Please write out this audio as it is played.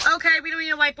right, we don't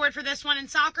need a whiteboard for this one. In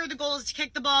soccer, the goal is to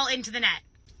kick the ball into the net.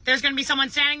 There's going to be someone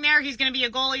standing there. He's going to be a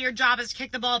goalie. Your job is to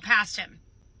kick the ball past him.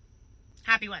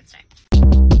 Happy Wednesday.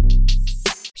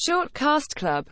 Short Cast Club.